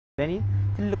ለኔ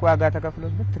ትልቅ ዋጋ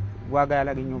ተከፍሎበት ዋጋ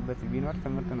ያላገኘውበት ቢኖር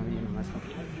ትምህርት ነው ብዬ ነው ማስበው።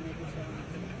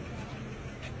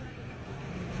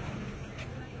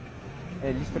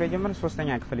 ሊስትሮ ጀመር 3ኛ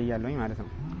ክፍል እያለሁኝ ማለት ነው።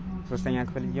 3ኛ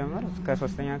ክፍል ጀመር እስከ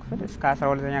 3ኛ ክፍል እስከ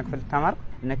 12ኛ ክፍል ተማርኩ።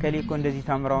 ነከሊኮ እንደዚህ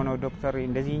ተምረው ነው ዶክተር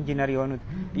እንደዚህ ኢንጂነር የሆኑት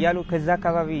ይያሉ ከዛ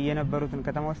አካባቢ የነበሩትን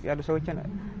ከተማ ውስጥ ያሉ ሰዎችን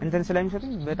እንትን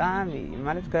ስለሚሰጡኝ በጣም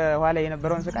ማለት ከኋላ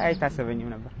የነበረውን ስቃይ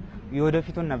አይታሰበኝም ነበር።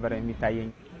 የወደፊቱን ነበር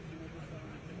የሚታየኝ።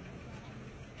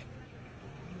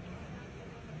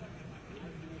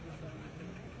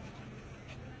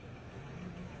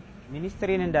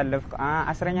 ሚኒስትሪን እንዳለፍኩ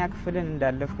 10ኛ ክፍልን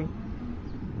እንዳለፍኩኝ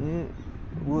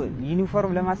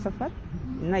ዩኒፎርም ለማሰፋት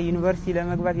እና ዩኒቨርሲቲ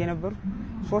ለመግባት የነበሩ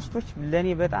ሶስቶች ለኔ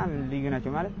በጣም ልዩ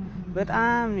ናቸው ማለት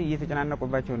በጣም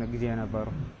እየተጨናነቁባቸው ነው ጊዜ ነበሩ።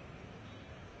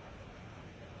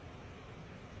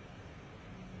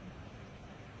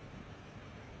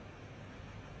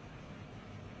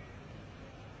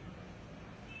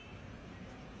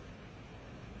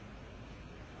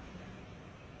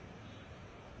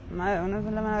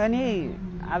 እኔ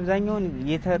አብዛኛውን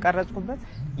የተቀረጽኩበት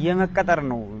የመቀጠር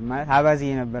ነው ማለት አባዜ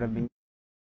የነበረብኝ።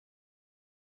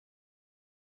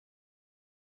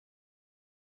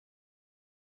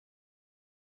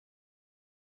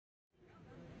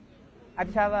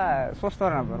 አዲስ አበባ 3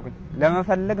 ወር ነበርኩኝ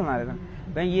ለመፈለግ ማለት ነው።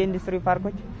 በየኢንዱስትሪ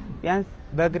ፓርኮች ቢያንስ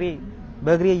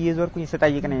በእግሬ እየዞርኩኝ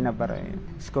ስጠይቅ ነው ነበር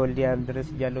እስከ ወልዲያ ድረስ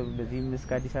ያለው በዚህ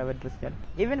እስከ አዲስ አበባ ድረስ ያለው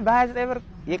ኢቭን በ29 ብር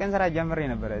የቀን ስራ ጀምሬ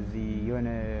ነበር እዚህ የሆነ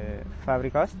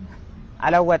ፋብሪካ ውስጥ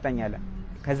አላዋጣኝ አለ።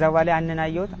 ከዛ በኋላ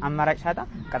አንናየውት አማራጭ ሳጣ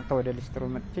ቀጥታ ወደ ሊስትሮ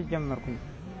መጥቼ ጀመርኩኝ።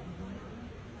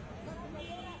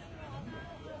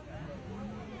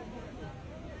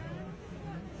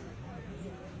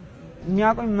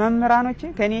 የሚያቆኝ መምህራኖች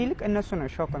ከኔ ይልቅ እነሱ ነው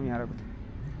ሾክ የሚያደርጉት።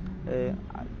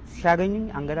 ሲያገኙኝ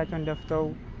አንገታቸውን ደፍተው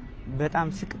በጣም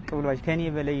ስቅቅ ብሏቸው ከኔ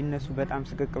በላይ እነሱ በጣም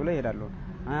ስቅቅ ብለው ይሄዳሉ።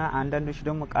 አንዳንዶች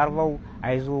ደግሞ ቀርበው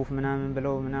አይዞህ ምናምን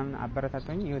ብለው ምናምን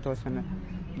አበረታተውኝ የተወሰነ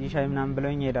ይሻይ ምናምን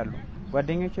ብለውኝ ይሄዳሉ።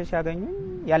 ጓደኞቼ ሲያገኙኝ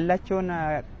ያላቸውን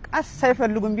ቃስ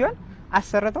ሳይፈልጉም ቢሆን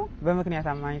አሰርተው በመክንያት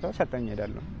አማኝተው ሰጠኝ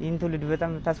ይሄዳሉ። ይህን ትውልድ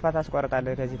በጣም ተስፋ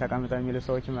ታስቆርጣለህ ከዚህ ተቀምጠው የሚሉ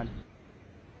ሰዎች ማለት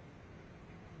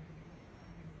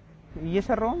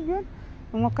እየሰራው ቢሆን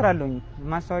እሞክራለሁኝ።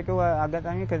 ማስታወቂያው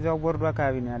አጋጣሚ ከዛው ቦርዱ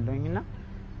አካባቢ ነው ያለውኝና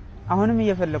አሁንም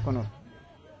እየፈለኩ ነው።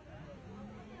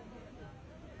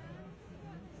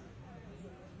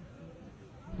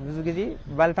 ብዙ ጊዜ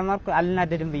ባልተማርኩ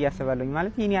አልናደድም ብያስባለሁኝ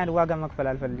ማለት ይሄን ያህል ዋጋ መክፈል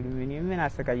አልፈልግም። እኔ ምን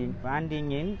አሰቃየኝ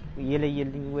አንዴኛዬን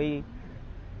የለየልኝ ወይ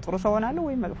ጥሩ ሰው ሆናለሁ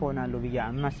ወይ መጥፎ ሆናለሁ ብዬ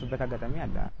አማስበት አጋጣሚ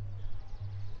አለ።